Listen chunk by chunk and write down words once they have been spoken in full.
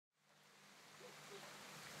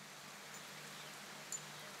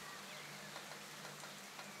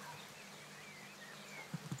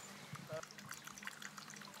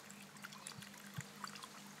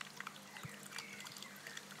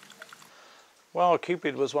Well,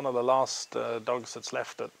 Cupid was one of the last dogs that's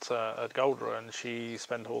left at Goldra, and she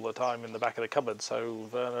spent all the time in the back of the cupboard. So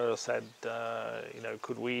Werner said, you know,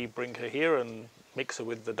 could we bring her here and mix her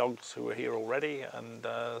with the dogs who were here already, and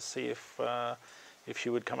see if she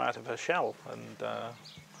would come out of her shell. And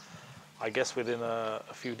I guess within a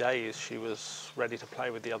few days she was ready to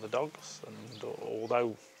play with the other dogs. And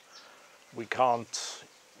although we can't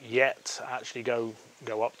yet actually go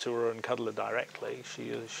up to her and cuddle her directly,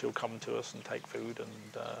 she'll come to us and take food,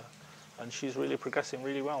 and she's really progressing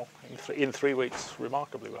really well. In 3 weeks,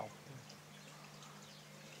 remarkably well.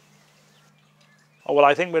 Oh, well,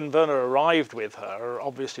 I think when Werner arrived with her,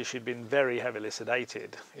 obviously she'd been very heavily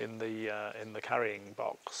sedated in the carrying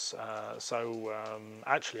box.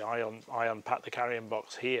 Actually, I unpacked the carrying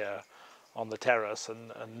box here on the terrace,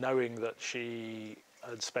 and knowing that she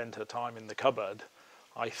had spent her time in the cupboard,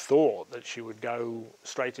 I thought that she would go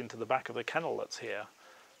straight into the back of the kennel that's here.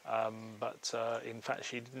 But in fact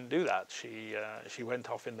she didn't do that. She went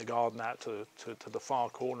off in the garden out to the far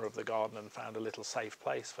corner of the garden and found a little safe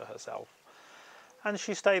place for herself. And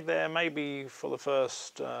she stayed there maybe for the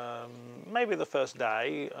first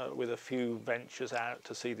day, with a few ventures out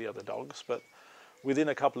to see the other dogs. But within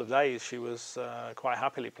a couple of days she was quite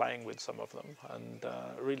happily playing with some of them, and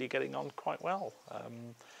really getting on quite well.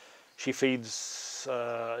 She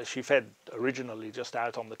fed originally just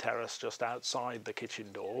out on the terrace, just outside the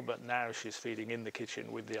kitchen door, but now she's feeding in the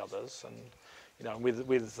kitchen with the others, and you know,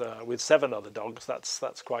 with 7 other dogs,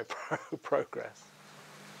 that's quite progress.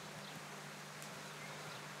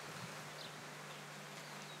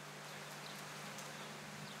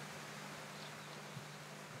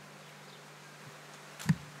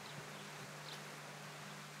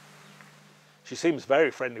 She seems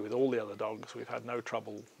very friendly with all the other dogs. We've had no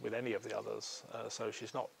trouble with any of the others, so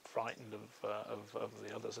she's not frightened of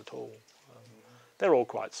the others at all. They're all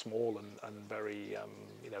quite small and very,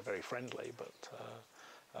 you know, very friendly, but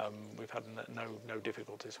we've had no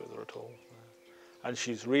difficulties with her at all. And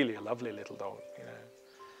she's really a lovely little dog. You know,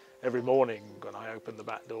 every morning when I open the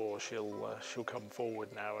back door, she'll come forward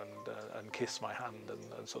now and kiss my hand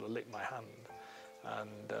and sort of lick my hand.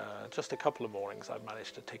 And just a couple of mornings I've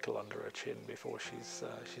managed to tickle under her chin before she's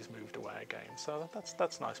moved away again. So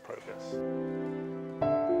that's nice progress.